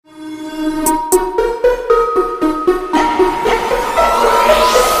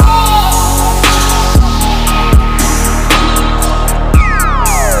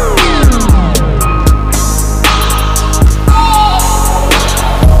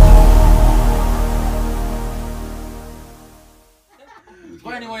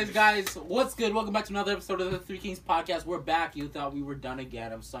anyways, guys, what's good? Welcome back to another episode of the Three Kings podcast. We're back. You thought we were done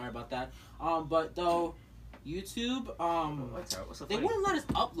again. I'm sorry about that. But though, YouTube, they wouldn't let us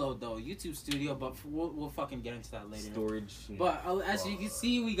upload though, YouTube Studio. But we'll fucking get into that later. Storage. But as you can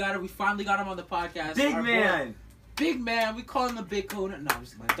see, we finally got him on the podcast. Big man. Big man, we call him the Big Kahuna. No, I'm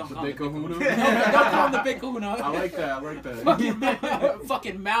just like, don't call him the Big Kahuna. No, don't call him the Big Kahuna. I like that.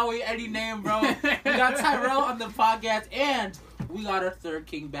 Fucking Maui, any name, bro. We got Tyrell on the podcast, and we got our third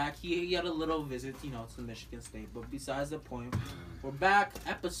king back. He had a little visit, to Michigan State. But besides the point, we're back.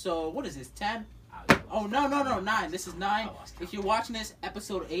 Episode, what is this, 10? Oh, no, 9. This is 9. If you're watching this,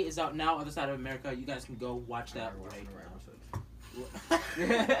 episode 8 is out now, other side of America. You guys can go watch that right now.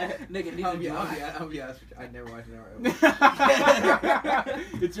 Nigga, I'll be honest with you. I never watched it.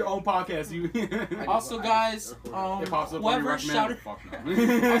 It's your own podcast. Also, guys, whoever shouted.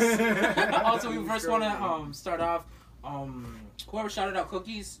 Also, we first want to start off. Whoever shouted out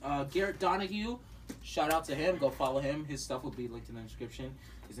cookies, Garrett Donahue. Shout out to him. Go follow him. His stuff will be linked in the description.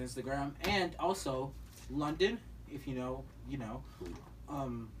 His Instagram, and also London. If you know,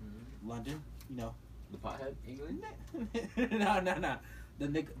 London. The pothead? England? No.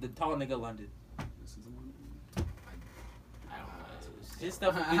 The tall nigga London. I don't know. His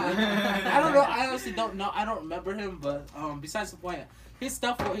stuff will be linked. I don't know. I honestly don't know. I don't remember him, but besides the point, his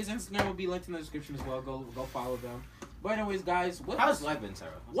Instagram will be linked in the description as well. Go follow them. But anyways, guys, how's life been,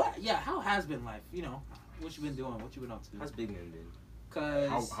 Sarah? What? Yeah, how has been life? What you been doing? What you been up to? How's Big Man been?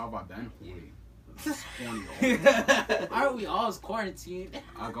 Cause how about that? Yeah. Horny. Aren't we all quarantined?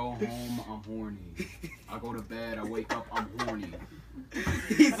 I go home, I'm horny. I go to bed, I wake up, I'm horny.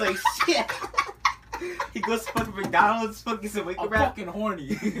 He's like, shit. He goes to fucking McDonald's, fucking some wake I'm up rap. fucking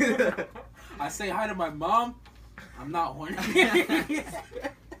horny. I say hi to my mom. I'm not horny.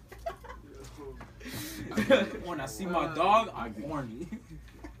 When I see my dog, I'm horny.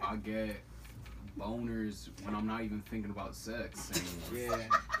 I get boners when I'm not even thinking about sex anymore.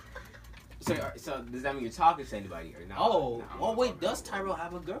 Yeah. So does that mean you're talking to anybody or not? Oh, wait, does Tyrell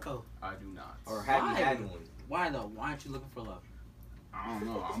have a girl? I do not. Or have you had one? Why though? Why aren't you looking for love? I don't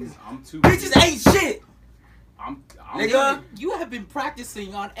know. I'm too. Bitches ain't shit. Nigga, you have been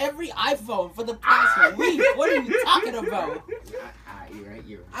practicing on every iPhone for the past week. What are you talking about? You're right.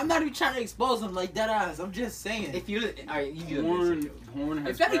 I'm not even trying to expose them like that ass. I'm just saying. If you, alright, you do Porn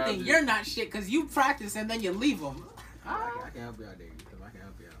has if anything, you're not shit because you practice and then you leave them. I can help you out there. I can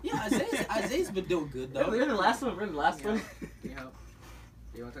help you out. Yeah, Isaiah's been doing good though. We're in the last one. Can you help?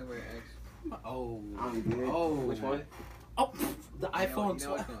 You want to talk about your ex? Oh. Which one? Oh, the iPhone. You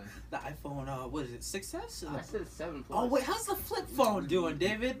know what's going. The iPhone. What is it? 6S? I said 7 Plus. Oh wait, how's the flip phone doing,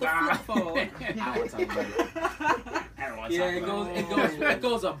 David? The flip phone. I don't want to talk about it. I don't want to talk about it. It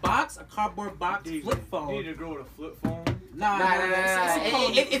goes a box, a cardboard box, flip phone. You need a girl with a flip phone. Nah.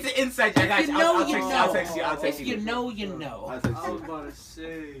 It's an inside joke. I'll text you. If you know, you know. I'll text I was you. about to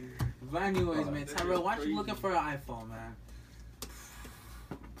say. But anyways, man, Tyrell, why aren't you looking for an iPhone, man?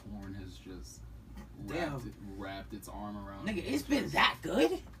 Porn has just Damn. wrapped its arm around. Nigga, it's been that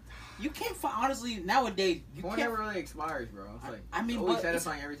good. You can't find, honestly, nowadays, you Porn can't. never really expires, bro. It's like, I mean, always but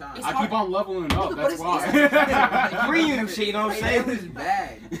satisfying every time. it's I keep on leveling up. But That's it's- why. Premium shit, you know what I'm That was saying?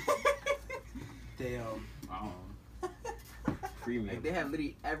 bad. Damn. I don't know. Premium. Like, they have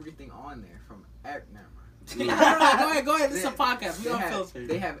literally everything on there from never mind. Go ahead. This is a podcast. We They don't have, filter.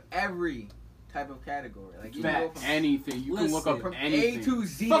 they have every type of category. Like you can go from Anything. You can look up from anything. A to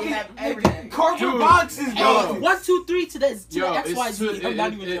Z. Fucking They have everything. Cardboard Dude. boxes, Hey, bro. 1, 2, 3 to the Yo, XYZ. I'm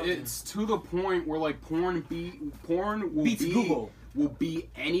not even joking. it's to the point where like porn will Beats be Google. will be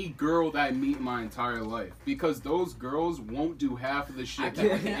any girl that I meet in my entire life because those girls won't do half of the shit that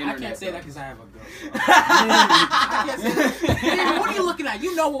the internet I can't say that does. because I have a girl. I can't say that. David, what are you looking at?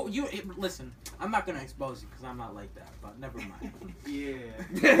 You know what you listen. I'm not gonna expose you because I'm not like that. But never mind. Yeah.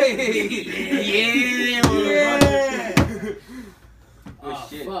 Yeah. Oh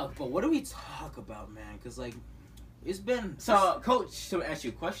shit. fuck! But what do we talk about, man? Because like, it's been So, Coach, to ask you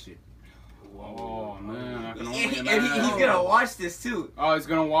a question. Oh man, I can only And imagine. he's gonna watch this too. Oh, he's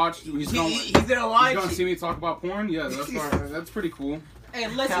gonna watch. He's gonna watch it. see me talk about porn. Yeah, that's pretty cool. Hey,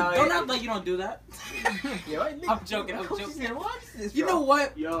 listen, Hell don't yeah. act like you don't do that. I'm joking. I'm Coach is joking. gonna watch this, You bro. know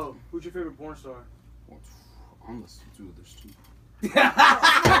what? Yo, who's your favorite porn star? There's two. He's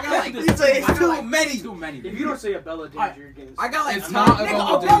like, it's too many. Too many. If you don't say a Bella Alright. Danger, you're getting. I got like It's five. not Nigga,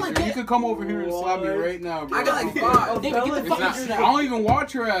 about Bella danger. Danger. You could come over here and slap me What? right now, bro. I got like five. Nigga, get the It's fuck not, out of I here. don't even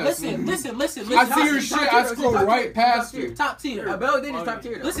watch your ass. Listen. I see your Top shit. tier, I scroll top right tier, past top tier. you. Top tier. Bella Danger's top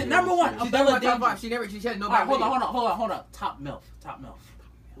tier though. Listen, number one, She's Bella my top Danger. five. She has no Alright, bad hold on. Top MILF.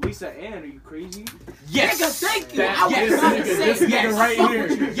 Lisa Ann, are you crazy? Yes. Nigga, thank you. That- I was this about to nigga- say this nigga yes. right Fuck here.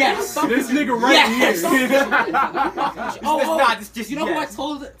 with you. Yes. This nigga right Yes. here. It's just You know who I yes.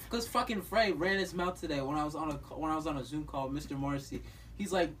 told? Because fucking Frey ran his mouth today when I was on a Zoom call with Mr. Morrissey.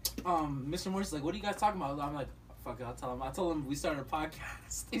 He's like, Mr. Morrissey's like, what are you guys talking about? I'm like, fuck it, I'll tell him. I told him we started a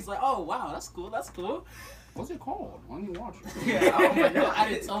podcast. He's like, oh wow, that's cool. What's it called? Let me watch it. Yeah, oh my God. I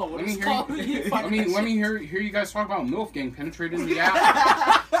didn't tell him what Let me it's hear called. He fucking Let me hear you guys talk about MILF getting penetrated in the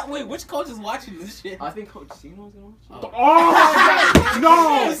ass. Wait, which coach is watching this shit? I think Coach Cino's gonna watch it. Oh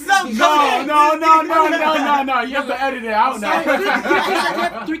no! Stop No! You have to edit it out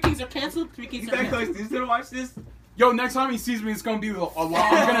now. Three Kings are canceled. Three You Kings are think canceled. Coach Steve's gonna watch this? Yo, next time he sees me, it's gonna be a lot.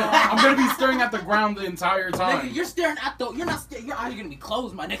 I'm gonna be staring at the ground the entire time. Nigga, you're staring at your eyes are gonna be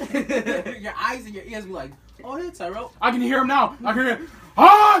closed, my nigga. Your eyes and your ears be like, oh hey Tyrell. I can hear him now. I can hear him.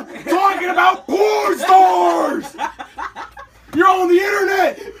 Talking about porn stars. You're on the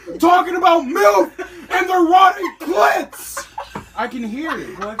internet talking about MILF and their rotting clits. I can hear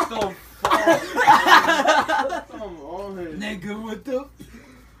it. What the fuck? Come on, here. Nigga, what the?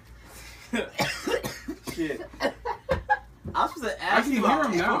 Shit. I was supposed to I ask can you hear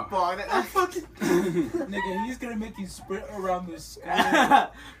about him now. football. That fucking Nigga, he's gonna make you sprint around this school.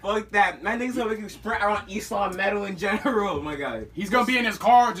 fuck that. My nigga's gonna make him sprint around Islam metal in general. Oh my God. He's gonna be in his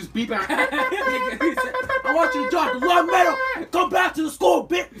car just beeping. Nigga, he said, I want you to drop the love metal and come back to the school,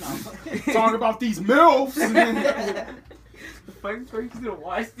 bitch. No. Talking about these MILFs. The fucking person's gonna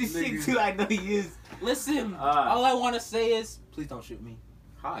watch this shit Nigga. too. I know he is. Listen, all I want to say is, please don't shoot me.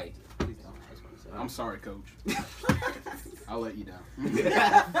 Hi. Please don't. I just wanna say that. I'm sorry, coach. I'll let you down.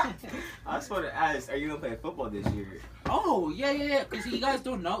 I just want to ask, are you gonna play football this year? Oh, yeah. Because you guys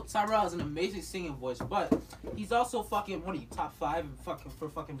don't know, Tyrell has an amazing singing voice, but he's also fucking, what are you, top 5 for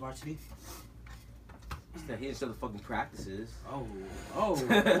fucking varsity? He didn't show the fucking practices. Oh.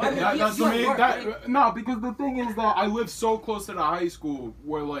 That's the main, no, because the thing is that I live so close to the high school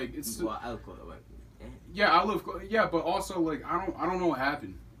where like it's Well, I look like. yeah I live but also like I don't know what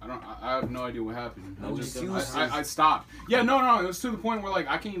happened. I have no idea what happened. No excuses. I stopped. Yeah, no, it was to the point where like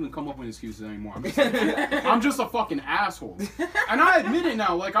I can't even come up with excuses anymore. I'm just a fucking asshole, and I admit it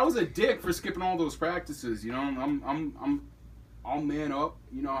now. Like I was a dick for skipping all those practices. You know, I'll man up.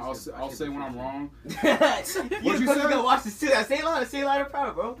 You know, I'll say when I'm wrong. You What'd you supposed to say? go watch this too. I say a lot of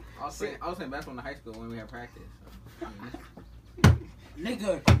proud, bro. I was playing basketball in high school when we had practice. So,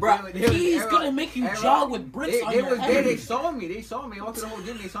 Nigga, Bro, he's gonna make you jog with bricks on your head. They saw me. They walked through the whole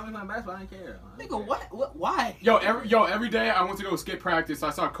gym. They saw me playing basketball. I didn't care. Nigga, what? Why? Every day I went to go skip practice.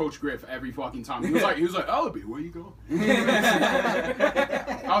 I saw Coach Griff every fucking time. He was like, Ellaby, where you go?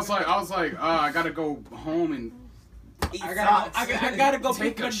 I was like, I gotta go home and I gotta go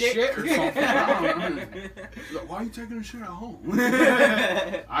take pick a a dick. shit or something. He's like, why are you taking a shit at home?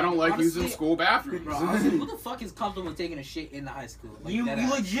 I don't like Honestly, using school bathrooms. Bro, honestly, who the fuck is comfortable with taking a shit in the high school? Like, You that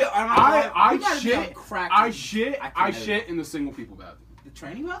ass? legit. I You gotta be on shit. crack. I shit. I I can shit in the single people bathroom. The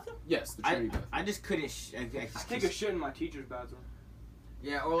training bathroom? Yes, the training bathroom. I just couldn't. I I take a shit in my teacher's bathroom.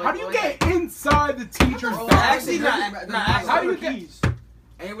 Yeah. Or like, How do you get inside the teacher's Or bathroom? Actually, not. How do you the get- keys?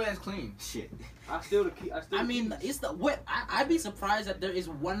 anywhere that's clean? Shit. I steal the key. I mean, it's the what? I'd be surprised that there is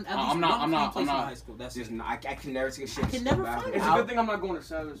one at least I'm not- one I'm not- place I'm in not- high school. That's Just it. I can never take a shit. I can never find It's it. a good thing I'm not going to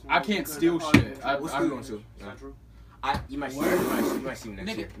Savage. I can't because steal I'll probably shit. get I- What I- school you going to? Central. You might see. You might see next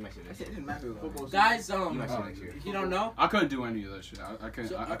Nigga. year. You might see That next shit year. didn't matter. Football Guys, You might see Oh, next year. if you don't know, I couldn't do any of that shit. I couldn't.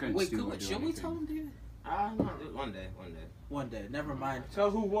 so, I couldn't wait, steal or do should we anything. tell him, dude? One day. One day, never mind. Tell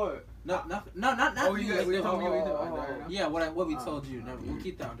who what? No, not Oh, you. you like, guys the- told me. oh. Yeah, what we told you. Never, we'll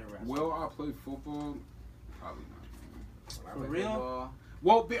keep that under wraps. Will I play football? Probably not. For real?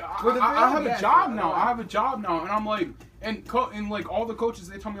 Well, For the I have real? a Yeah, job sure. now. I have a job now, and I'm like, and like all the coaches,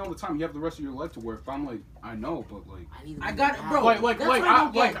 they tell me all the time, you have the rest of your life to work. But I'm like, I know, but like, I got it, bro. Like, that's like, what I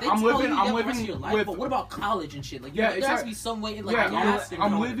don't like, get. They I'm tell living- you I'm the rest living of your life, with- but what about college and shit? Like, Yeah, there has to exactly. be some way, like, yeah, gas in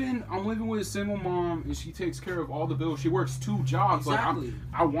I'm college. living with a single mom, and she takes care of all the bills. She works 2 jobs. Exactly. Like,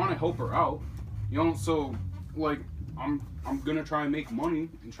 I want to help her out, you know. So, like, I'm gonna try and make money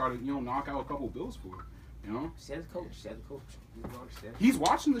and try to, you know, knock out a couple bills for her, you know. Say the coach. You don't understand. He's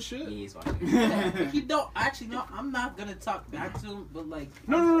watching the shit. He is watching. He don't actually. No, I'm not gonna talk back to him, but like,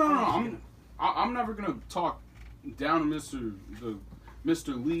 No. I'm I'm never gonna talk down to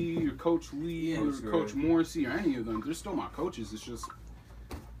Mr. Lee or Coach Lee Yeah, or sure. Coach Morrissey or any of them. They're still my coaches. It's just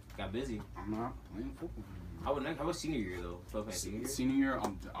Got busy. I'm not playing football. How was senior year though? Still playing senior year. Senior year,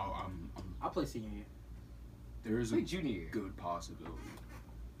 I'll play senior year. there is a Play junior year. good possibility.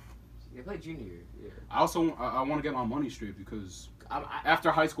 Yeah, play junior year. Yeah. I also I want to get my money straight because after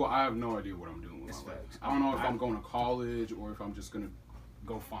high school I have no idea what I'm doing with That's my life. facts. I don't know if I'm going to college or if I'm just gonna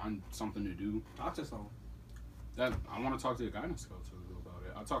go find something to do. Talk to someone. That I want to talk to the guidance counselor about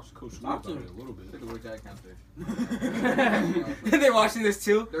it. I talked to Coach Lou Talk about to it a little bit. Look at where Jack counselors. They're watching this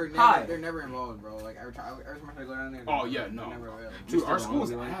too. Hi. They're never involved, bro. Like every time I go down there. Oh, yeah, they're no. never available. Dude, our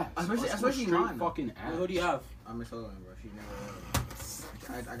school's ass. Especially- Our especially school's mine, straight though. fucking ass. Who do you have? I'm Miss Sullivan, bro. She's never available.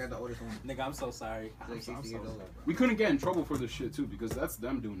 I got the oldest one. Nigga, I'm so sorry. She's like 60 years old. Bro. We couldn't get in trouble for this shit too because that's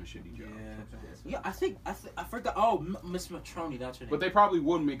them doing a shitty job. Yeah, I forgot. Oh, Miss Matroni, that's her name. But they probably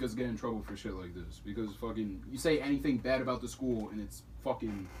would make us get in trouble for shit like this because fucking you say anything bad about the school and it's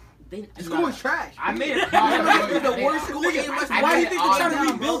fucking. The school is trash. I made it. It's the worst school in Nigga, West why do you made think it they're trying all to down,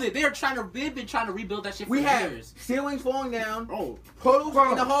 rebuild it? They've been trying to rebuild that shit for We have years. ceilings falling down, Oh, puddles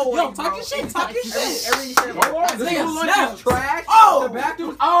in the hallway. Yo, talk your shit, talk your Everything- shit. Everything. Go on, The nigga, school lunch snap. is trash. Oh! The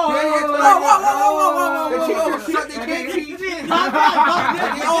bathrooms. whoa, The whoa, teachers suck. They can't teach. They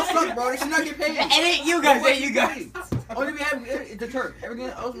It all suck, bro. They should not get paid. ain't you guys. It ain't you guys. Only we have is the turf. Everything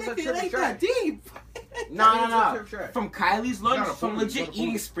else was like Nigga, it turf ain't trash. that deep. No. Trash. From Kylie's lunch, Gotta from food, legit gotta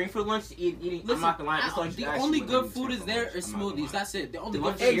eating food. Springfield lunch to eating. Listen, I'm not gonna lie. This lunch the is actually only really good good food is Springfield there lunch. is I'm not gonna smoothies. lie. That's it. The only The good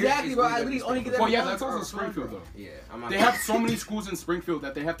lunch food. here Exactly, is bro. really I good literally only get that. well, yeah, for that's lunch also or Springfield brunch, though. Yeah, I'm not. They have so many schools in Springfield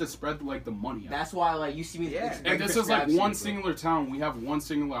that they have to spread like the money out. That's why, like, you see me. Yeah. And this is like one singular town. We have one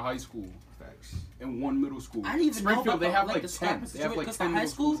singular high school Facts. and one middle school. I didn't even know Springfield, about they have the like scrap 10. They have like because 10 the high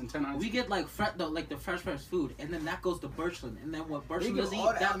middle school schools and 10 high schools. we get like the fresh food, and then that goes to Birchland, and then what They Birchland give doesn't eat, all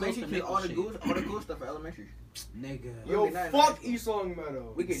the that goes elementary to kids all the Maple good, all the good stuff for elementary. Nigga. Yo, Okay, nice. fuck East Long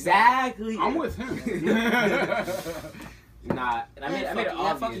Meadow. We get Exactly. I'm with him. Nah, and I made it fuck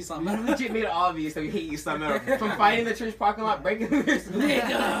obvious. you, We son. legit made it obvious that we hate you, son. From fighting the church parking lot, breaking the Nigga,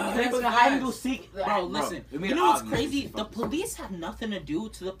 They fucking that's hide and go facts. seek. Bro, listen. we made You it know what's obvious. crazy? The police have nothing to do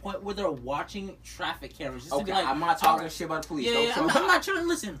to the point where they're watching traffic cameras. Just to Okay, be like, I'm not talking alright, shit about the police. Yeah, Don't yeah, show I'm not trying to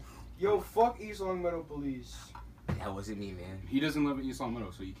listen. Yo, fuck East Long Meadow police. That wasn't me, man. He doesn't live in East Long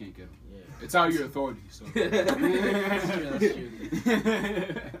Meadow, so you can't get him. Yeah. It's out of your authority, so. That's true.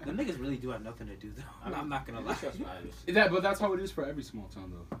 The niggas really do have nothing to do though. I'm not gonna lie. But that's how it is for every small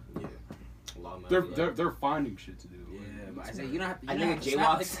town, though. Yeah. Long Meadow, They're finding shit to do. Yeah, but I say you don't have to. I You don't think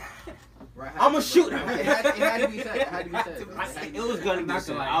have to it snap jaywalks. Right, I'ma shoot. It had to be said. It had to be said. It was gonna be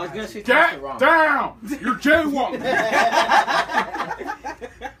said. I was gonna say Get wrong. down! You're jaywalking!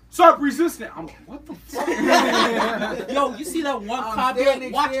 Stop resisting! I'm like, what the fuck? Yo, you see that one I'm cop?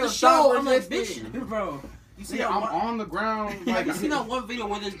 standing Watch the still, show. stop I'm like, resisting. bitch, bro. You see Yeah, that I'm one? on the ground. Have Like, you seen that one video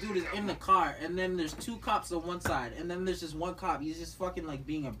where this dude is in the car and then there's two cops on one side and then there's just one cop? He's just fucking like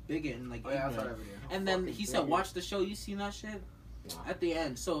being a bigot and like Oh, yeah, I saw ignorant. that video. And then he said, "Watch the show." You seen that shit? At the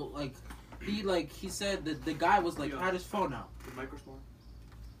end, so like, he said that the guy was like had his phone out. The microphone.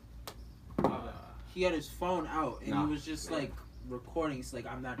 He had his phone out and Nah. he was just like recording. He's like,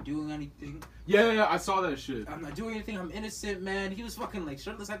 "I'm not doing anything. yeah, I saw that shit. I'm not doing anything. I'm innocent, man." He was fucking like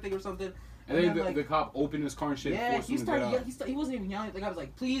shirtless, I think, or something. And then then, like- the cop opened his car and shit, Yeah, forced he him to started. get Yeah, out. he wasn't even yelling. The guy was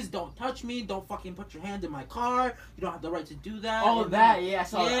like, "Please don't touch me. Don't fucking put your hand in my car. You don't have the right to do that." Oh, And that, then- yeah, I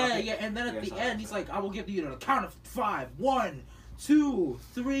saw yeah, that. Okay. yeah. And then Yeah, I at the saw that, end, I he's saw like, "I will give you the count of 5. 1, 2,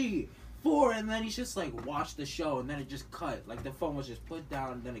 3, 4." And then he's just like, "Watch the show." And then it just cut. Like the phone was just put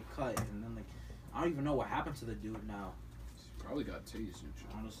down, and then it cut. And then like, I don't even know what happened to the dude now. Probably got tased and shit.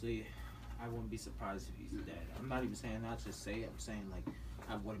 Honestly, I wouldn't be surprised if he's dead. I'm not even saying that to say it. I'm saying like,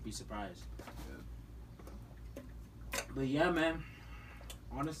 I wouldn't be surprised. But yeah, man.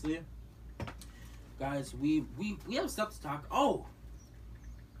 Honestly, guys, we have stuff to talk. Oh,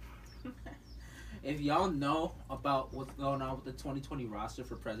 if y'all know about what's going on with the 2020 roster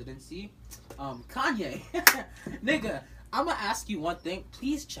for presidency, Kanye, nigga, I'm gonna ask you one thing.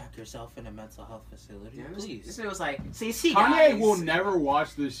 Please check yourself in a mental health facility, Yeah, please. This was like, see, Kanye guys. will never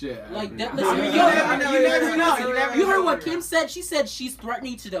watch this shit. Like ever. that. Nah, Listen, nah, yo, nah, nah, you never know. You never You heard know. what Kim said? She said she's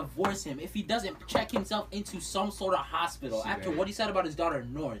threatening to divorce him if he doesn't check himself into some sort of hospital See, after man. what he said about his daughter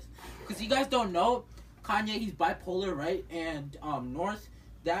North. Because you guys don't know, Kanye, he's bipolar, right? And North,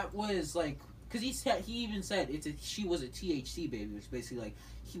 that was like, because he even said she was a THC baby, which basically like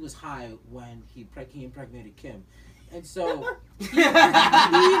he was high when he impregnated Kim. And so he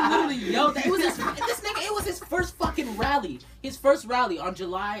literally yelled that it was it was his first fucking rally. His first rally on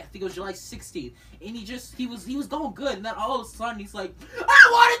July, I think it was July 16th. And he was going good, and then all of a sudden he's like, "I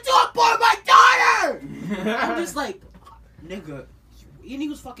want to abort my daughter!" I'm just like, nigga. And he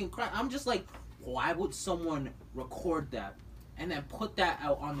was fucking crying. I'm just like, why would someone record that and then put that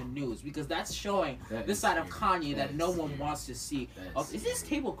out on the news? Because that's showing That the is side of scary. Kanye that no That's one scary. wants to see. That's Is this scary.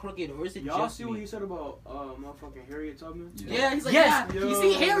 table crooked or is it Y'all just see what me? he said about motherfucking Harriet Tubman? Yeah, he's like, Yes. yeah. You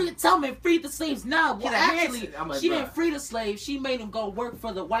see, Yo. Harriet Tubman freed the slaves now. Well, Yeah, Harriet- actually, I'm like, she bruh. didn't free the slaves. She made them go work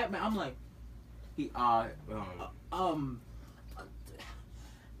for the white man. I'm like, He,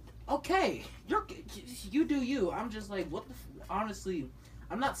 okay, you do you. I'm just like, what the? Honestly,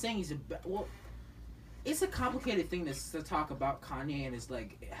 I'm not saying he's well. It's a complicated thing to talk about Kanye and it's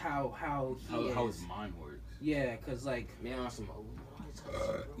like how How his mind works. Yeah, cause like Man, on some.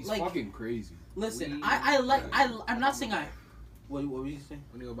 He's Like- fucking crazy. listen, We- I'm not saying I. What were you saying?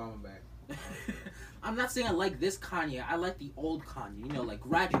 We need Obama back. I'm not saying I like this Kanye. I like the old Kanye. You know, like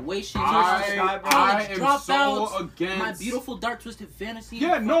Graduation, I College am Dropouts, so against. My Beautiful Dark Twisted Fantasy.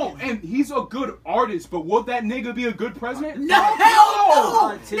 Yeah, no, fucking- and he's a good artist, but would that nigga be a good president? No, hell no!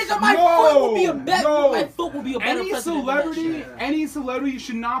 Politician. Nigga, my No, foot would be a better. no. My foot would be a better Any president than that celebrity, shit. any celebrity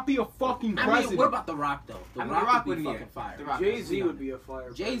should not be a fucking I president. mean, what about The Rock though? The I mean, Rock, The Rock would be wouldn't fucking be- fire. The Rock- Jay Z would be a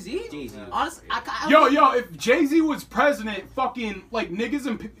fire. Jay Z. Jay-Z. Honestly, I Yo, if Jay-Z was president, fucking like niggas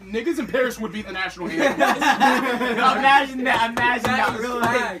in Paris would be the national anthem. Imagine that, real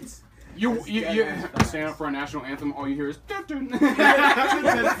life. facts. You stand up for a national anthem, all you hear is dun, dun.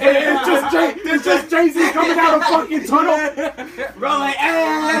 It's just Jay-Z coming out of fucking tunnel. Bro, like,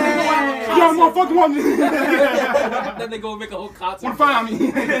 hey! Yo, motherfucker, want Then they go make a whole concert. to find me.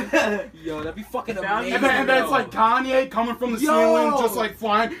 Yo, that'd be fucking And amazing. And then it's yo. like Kanye coming from the Yo! ceiling, just like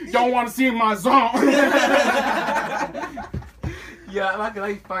flying. Don't want to see my zone. Yeah, I'm not gonna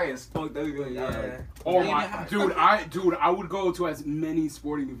like fire as fuck. That would be Yeah. Oh my, dude, I would go to as many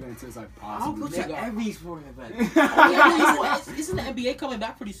sporting events as I I'll possibly go could. to every sporting event. Yeah, isn't the NBA coming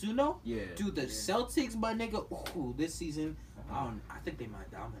back pretty soon though? Yeah. Dude, the Celtics, my nigga, ooh, this season, I think they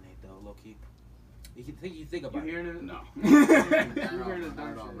might dominate though, low key. You think You about it. hearing it? No. You hearing this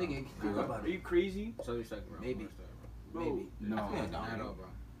dumb shit? Nigga, think about Are it. you crazy? So respect, bro. Maybe. Bro, Maybe. No. I feel like Not at all, bro.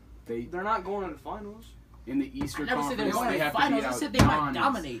 They they're not going to the finals. in the Eastern I never said they were Conference, going they to have the to finals. beat I out said they might Giannis.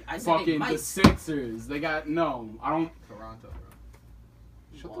 dominate. I said they Fucking the might. Sixers. They got no. I don't. Toronto, bro.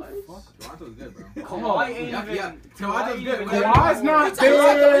 Shut What? the fuck. Toronto's good, bro. Kawhi ain't Yeah, even. yeah. Toronto's Kawhi good. even- Kawhi's not Are you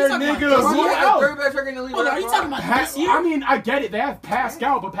there, talking about nigga. this Who year? else? Third best record in the league. Hold on, are you talking about this year? I mean, I get it. They have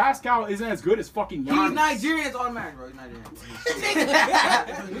Pascal, but Pascal isn't as good as fucking He's Giannis. Nigerian. It's automatic, bro. He's Nigerian.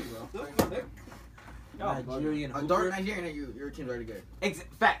 Nigerian A dark hooper. Nigerian, and your team's already good.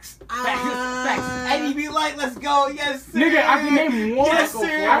 Facts. Facts. And he be like, let's go. Yes, sir. Nigga, I can name one. Yes,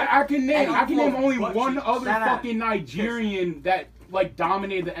 sir. I can name only Butt one cheeks. other Shout out. fucking Nigerian that like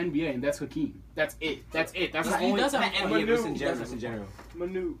dominated the NBA, and that's Hakeem. That's it. That's the He only. does have And Manu. yeah, just in general. Just in general.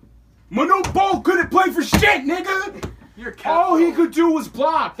 Manu. Manu Bol couldn't play for shit, nigga. You're a cat. All he could do was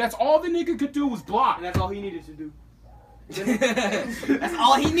block. That's all the nigga could do was block. And that's all he needed to do. That's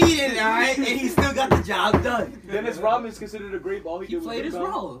all he needed, alright? And he still got the job done. Dennis Rodman's considered a great ball. He did was played his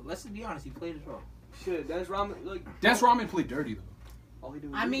rebound. role. Let's be honest. He played his role. Shit, Dennis Rodman, like, Dennis Rodman played dirty though. all he did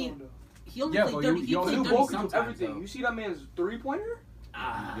was I mean, rebound, he only Yeah, played but dirty. you He also played though. dirty Both can do sometimes. everything. Though. You see that man's 3-pointer?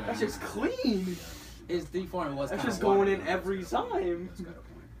 Ah, That shit's clean. his 3-4 was. That's kinda just going watered in down. every time. He's got a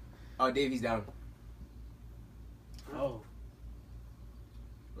point. Oh, Dave, he's down. Oh,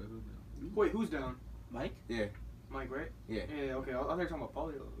 Wait, who's down? Mike. Mike, right? Yeah. Yeah, okay. I was talking about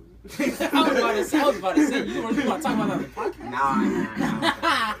Paulie. I was about to say you want to talk about that on the podcast.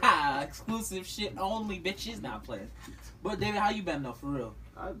 Nah. Exclusive shit only, bitches. Not playing. But David, how you been though, for real?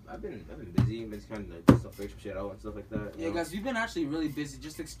 I've been busy. Been trying to like, stuff some shit out and stuff like that. Yeah, guys, we've been actually really busy,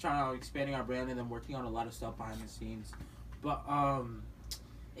 just trying to expanding our brand and then working on a lot of stuff behind the scenes. But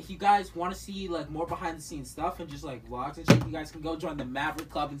if you guys want to see like more behind the scenes stuff and just like vlogs and shit, you guys can go join the Maverick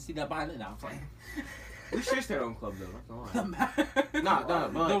Club and see that behind it. Now I'm playing. We should start our own club though. Not The gonna lie. Ma-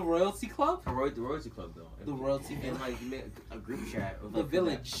 but the Royalty Club, the Royalty Club though. The Royalty and Village. like make a group chat. Of, the like,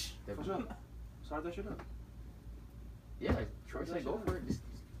 Village. that- What's up? Start that shit up. Yeah, Troy said go for it. Just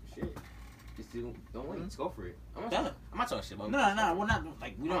shit. Just don't wait. Just go for it. I'm Yeah. not talking shit about. No, we're not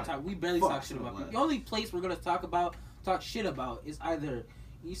like we don't Alright. talk. We barely Fuck talk shit no about. lie. The only place we're gonna talk shit about is either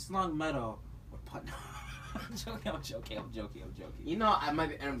East Long Meadow or Putnam. I'm joking. You know, I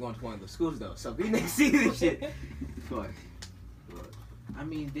might end up going to one of the schools though. So be next season shit. But I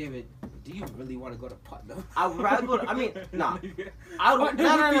mean, David, do you really want to go to Putnam? I would rather go to. I mean, nah. I would.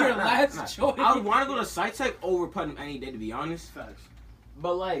 Putnam would be your last choice. I would want to go to SciTech over Putnam any day, to be honest. Facts.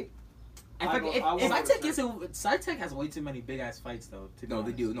 But like, if I I, go- if, I if, want- SciTech has way too many big ass fights though. To be no,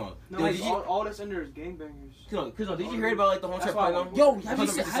 they honest. do. No, No, Yo, like, did you? all that's in there is gangbangers. Cause no, did you hear about like the whole That's trip why I Putnam? want- Yo, have you Putnam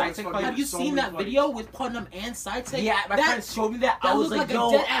seen, versus have, SciTech fight? have you So seen many that fights. video with Putnam and SciTech? Yeah, my that, friend showed me that. that I was looked like, like a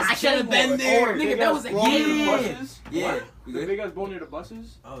yo, dead-ass I should have game been war. there. Nigga, that was a brawl near the yeah. buses. Yeah. The big ass brawl near the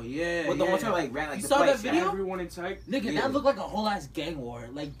buses. Oh yeah. But the yeah. one time like ran like You the saw that fight, video? Everyone in tech. Nigga, Yeah. that looked like a whole ass gang war.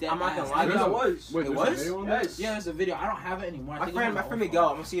 Like that. I'm not gonna ass. lie, Yeah, there's that a- was. Wait, It there's was? a video on that? Yes. Yeah, there's a video. I don't have it anymore. I My think friend, it's my on friend my Miguel. phone.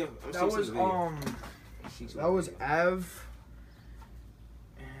 I'm gonna see if That was that was Av.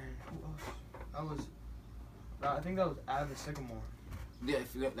 And who else? That was. I think that was Av and Sycamore. Yeah,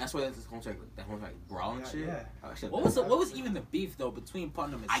 that's why this whole like brawl and shit. Yeah. Oh, shit. What was even the beef though between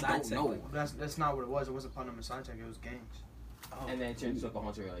Putnam and I Side don't know. That's not what it was. It wasn't Putnam and Sign Tech. It was gangs. Oh. And then it turned to like a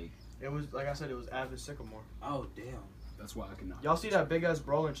hunter like. It was like I said. It was Av and Sycamore. Oh damn. That's why I cannot. Y'all see that big ass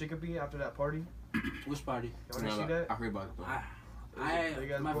brawl in Chicopee after that party? Which party? Y'all didn't see that? I heard about it.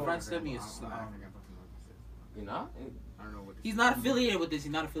 Though. My friend sent me a snap. You know? I don't know what. He's not affiliated with this.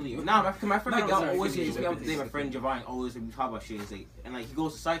 He's not affiliated. Nah, my friend No, Miguel sorry, always continue, used to be able to continue. say my friend Javon always we talk about shit. He's like, and like he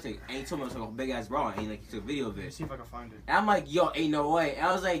goes to site and he told me it was like a big ass brawl and like he took a video of Let me it. see if I can find it. And I'm like, yo, ain't no way. And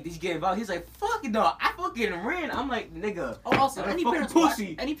I was like, did you get involved? He's like, fuck it, dog. I fucking ran. I'm like, nigga. Oh, also, I'm a any fucking parents,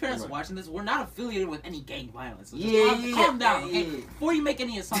 pussy. any parents Right. watching this, we're not affiliated with any gang violence. So just Yeah, calm down, yeah, okay? yeah. Before you make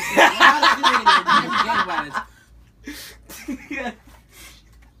any assumptions, we're not affiliated with any gang violence.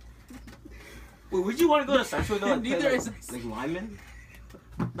 Wait, would you want to go to Central though? And play, Neither like, is- like lineman.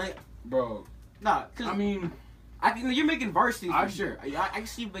 Like, Bro, nah, cause I mean, I think you're making varsity for I- sure. I can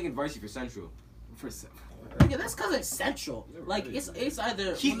see you making varsity for Central. Nigga, that's because it's central. Like, it's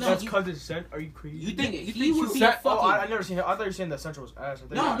either. He- well, no, That's you- because it's sent. Are you crazy? You think he would be Set, a fucking. I never seen it. I thought you were saying that Central was ass.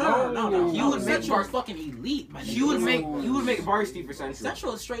 I thought No. He You would would make Central is var- fucking elite, man. You would make varsity for Central.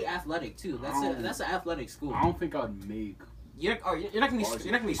 Central is straight athletic too. That's an athletic school. I don't think I'd make. You're not gonna be. You're not gonna be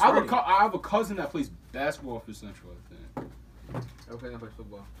I have, starting. I have a cousin that plays basketball for Central, I think. Okay, I play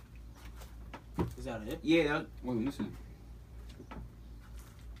football. Is that it? Yeah. Wait, listen.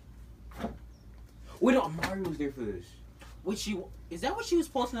 Wait, no, Mario was there for this. Is that what she was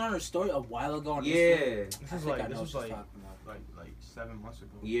posting on her story a while ago on Instagram? Yeah. This I is think I like know what she's like talking about. like 7 months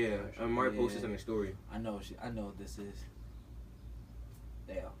ago. Yeah. Mario Yeah. posted on his story. I know what this is.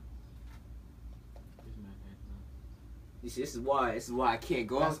 Damn. This is why. This is why I can't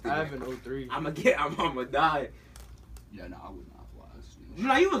go That's out there. Av in 03. I'm gonna die. Yeah, no, I would not fly.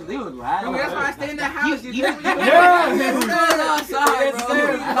 No, you was lying. No, that's why I stay in the house. You Yeah.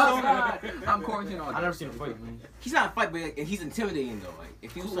 I'm quarantined all day. I never seen a fight. He's not a fight, but like, he's intimidating though. Like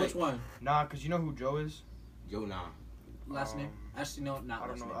if he was Which like, one? Nah, cause you know who Joe is. yo, nah, Last name? Actually, no, not I don't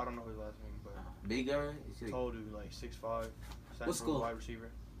last know. name. I don't know his last name, but big guy. Is he, told you like 6'5", What school? wide receiver.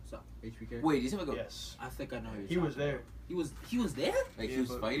 HBK. wait, does he have like a Yes, I think I know who you're he was talking there. about. He was there? like Yeah, he was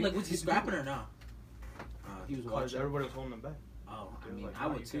but- fighting? Like, was he scrapping or not? He was Cause watching. everybody was holding him back. Oh, I They was mean, like, I nah,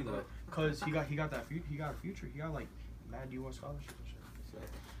 would you too can't go. though. Cause he got that he got a future. He got like mad U.S. scholarship and shit.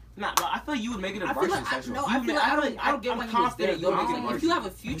 Nah, but I feel like you would make it a I feel varsity like Central. I don't get I'm why he was there. confident Yo, you'll make it if varsity. you have a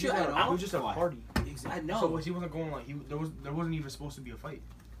future at It all, was just a party. I know. So he wasn't going like there wasn't even supposed to be a fight.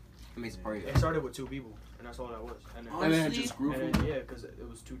 It makes a party. It started with 2 people, and that's all that was. And then, And then Honestly- just group and then yeah, cause it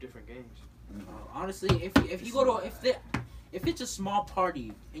was 2 different gangs. Honestly, if you go to if it's a small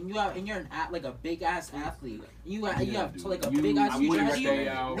party and you're like a big ass athlete, you have dude. like a You- big ass I future wouldn't ahead of stay you.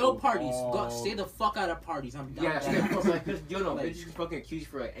 out No with parties. all- Go, stay the fuck out of parties. I'm done. Yeah, with that. like, cause you know, Like- bitch, you fucking accused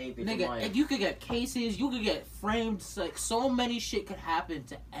for like anything. Nigga, Like, and you could get cases, you could get framed. Like so many shit could happen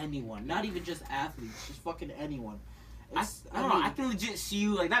to anyone, not even just athletes, just fucking anyone. I don't know. mean, I can legit see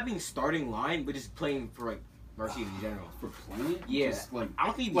you like not being starting line, but just playing for like varsity in general. For playing? Yeah. Just like I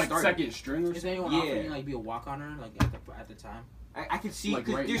don't think you'd be like starting. second string or is something. anyone Yeah. offering you like be a walk on her like at the time? I can see Like,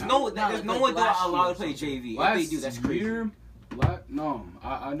 because right there's now? no No, there's no like one that last allowed year to play or JV. Last If they do, that's crazy. year, no,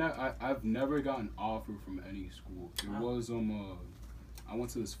 I've never gotten offered from any school. It Wow. was I went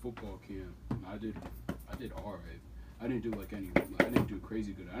to this football camp. And I did alright. I didn't do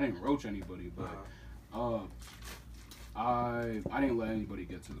crazy good. I didn't roach anybody, but I didn't let anybody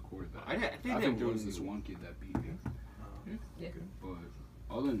get to the quarterback. I I think there was this one. one kid that beat me. Yeah. But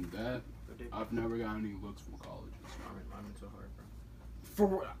other than that, I've never gotten any looks from colleges. I'm in so hard,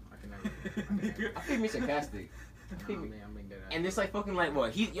 bro. For I can never. I think you're sarcastic. Nah, man, I'm being dead ass. And it's like fucking like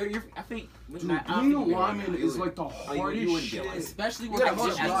what? You're I think Dude, I don't being a think you're lineman right. is like the you hardest wouldn't shit. get one. Especially You when gotta the hold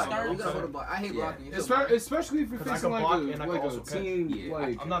a season block. starts. You gotta hold a block. I hate Yeah. blocking. Especially if you're 'Cause I facing can like block a and I like can a also catch. team Yeah.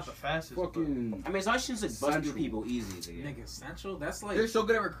 like I'm not the fastest. but- fucking. I mean, as long as you just like busting through Central. people easy. Yeah. Nigga, Central. That's like They're so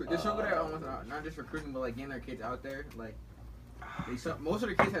good at They're so good at almost not just recruiting, but like getting their kids out there. Like, most of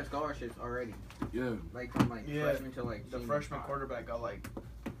the kids have scholarships already. Yeah. Like from like Yeah, freshman to like The senior. freshman quarterback got like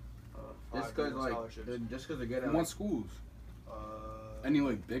Just 5 because like scholarships. they're good at What like, schools? Uh, Any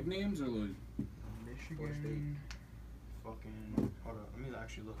like big names or like? Michigan. Fucking. Hold on. Let me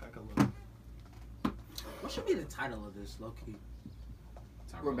actually look. I could look. what should be the title of this, low key?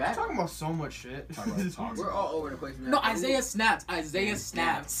 We're We're back. talking about so much shit. we're all over the place. Man. No, Isaiah snaps. Isaiah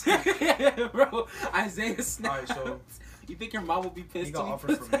snaps. Bro, Isaiah snaps. Alright, so You think your mom will be pissed? he got when you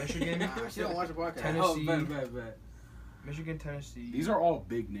offers put from that? Michigan, Nah, she don't watch the podcast. Tennessee. Oh, bet. Michigan, Tennessee, These are all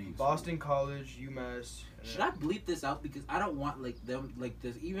big names. Boston College, UMass. and Should I bleep this out because I don't want like them like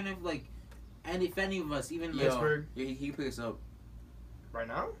this. Even if like, and if any of us even like, Yo, Pittsburgh. yeah, he picks up. Right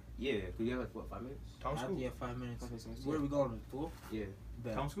now? Yeah, cause you have like what, 5 minutes? Tom Scoop. Yeah, 5 minutes. Okay, sounds Where are good. we going to the pool? Yeah.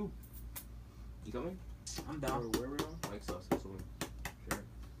 Bet. Tom Scoop. You coming? I'm down. Where we on? Like sauce. That's what. Sure.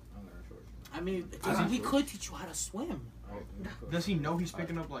 I'm gonna short. I mean, we could teach you how to swim. Alright. Does he know he's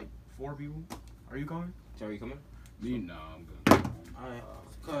picking up like 4 people? Are you coming? Terry, you coming? Me, no, I'm good. Alright,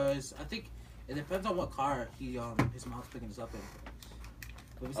 because I think it depends on what car his mom's picking us up in.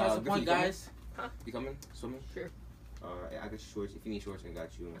 But besides the Griffey, point, you coming? guys, You coming? Swimming? Sure. I got shorts. If you need shorts, I got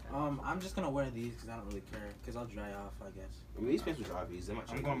you. I'm just gonna wear these because I don't really care because I'll dry off, I guess. I mean, these pants will drive these. They might I'm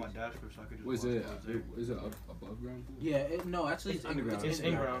change going to my these. dad's first so I could just Was watch it? clothes there. Is it up above ground pool? Yeah, no, actually It's underground. It's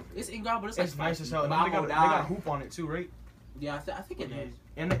in-ground. It's in-ground, but it's It's like nice as hell. And Mama they got died. a hoop on it too, right? Yeah, I think it is.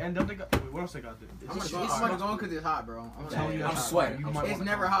 And don't they got, wait, what else they got there? I'm It's gonna go because it's hot, bro. I'm telling you, I'm it's hot. sweating. You I'm might It's wanna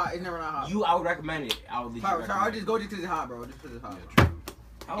never come. hot. It's never not hot. I would recommend it. I would leave Sorry, you I'll recommend just go just because it's hot, bro. Just because it's hot. Yeah, true.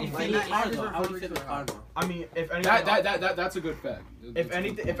 How would you If fit in the any- car I just though? How would you refer fit in to the it car as- though? I mean, if anything, That's a good fact.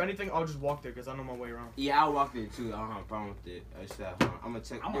 if anything, I'll just walk there because I know my way around. Yeah, I'll walk there too. I don't have a problem with it. I just have, I'm gonna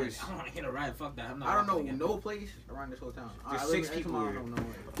check. I don't There's, want to hit a ride. Fuck that. I'm not. I don't know walking again. no place around this whole town. There's I 6 live in people Edgemont, I here. don't know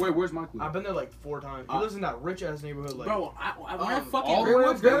Wait, where. where's Mike? I've been there like 4 times. He lives in that rich ass neighborhood, like Bro, when I fucking all the way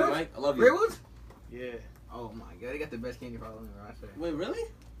up Greenwood's there? good? Mike, I love you. Greenwood's? yeah. Oh my god, they got the best candy probably ever. I say. Wait, really?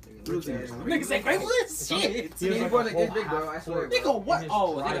 Rich ass. Niggas say Greenwood? Shit. He has Yeah, like bro, a like whole this big, bro. I half swear, floor. bro. Nigga, what? In his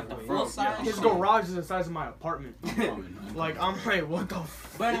Oh, they got the driveway. full Yeah. size. His garage is the size of my apartment. I'm Like I'm like, what the?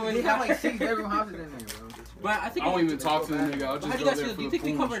 But They anyway, have like 6 bedroom houses in there, bro. but I think I don't even talk to the nigga. I'll How just do you go guys there feel? for Do you the think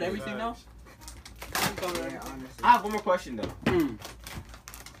we pool covered and shit. everything though? Yeah, honestly. I have one more question though.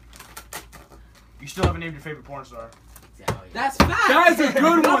 You still haven't named your favorite porn star. That's fact. That's a good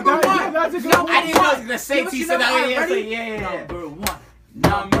one. Number one. That's a good No, one. I didn't know I was gonna say Give T us said your that. number. Yeah, Ready? yeah. Number one.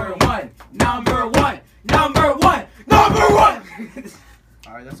 Number one. Number one. Number one. Number one.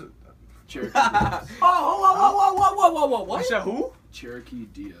 All right, that's a. Cherokee Oh, Diaz. whoa, You what? said who? Cherokee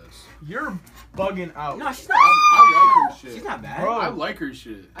Diaz. You're bugging out. No, she's not. I like her shit. She's not bad. Bro. I like her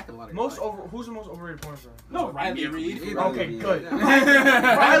shit. I can a lot of Most over. Who's the most overrated porn star? No, Riley Reid. Yeah, Okay, good.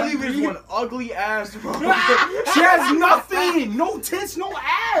 Yeah. Riley is one ugly ass. Bro. She has nothing. No tits, no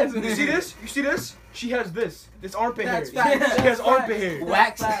ass. You see this? You see this? She has this. This armpit That's hair. facts. She has That's armpit facts. hair.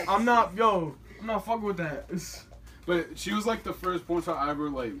 Wax. I'm not fucking with that. But she was like the first porn star I ever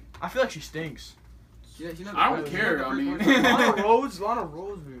like. I feel like she stinks. I don't care. I mean, Lana Rose,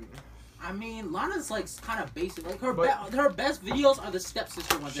 dude. I mean, Lana's like kind of basic. Like her, But- her best videos are the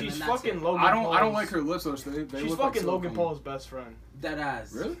stepsister ones. She's and then that's fucking it. Logan I don't Paul's. like her lips though. They She's look fucking like Logan silicone. Paul's best friend. Dead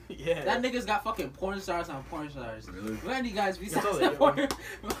ass. Really? Yeah. That nigga's got fucking porn stars on porn stars. Really? When you guys besides all that they porn,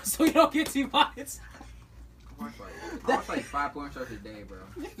 so you don't get demonetized. I watch like 5 porn stars a day, bro.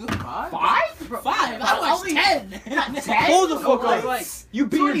 Five? Five? Five? I watch 10. Hold the fuck I up. like, You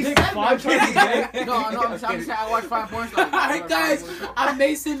beat your dick 5 times a day? no, I'm saying I watch 5 porn stars. Alright guys, I'm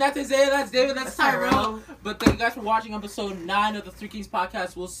Mason, that's Isaiah, that's David, that's Tyrell. But thank you guys for watching episode 9 of the Three Kings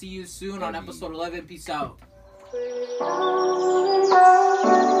podcast. We'll see you soon on episode 11. Peace out.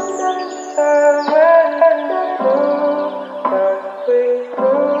 Oh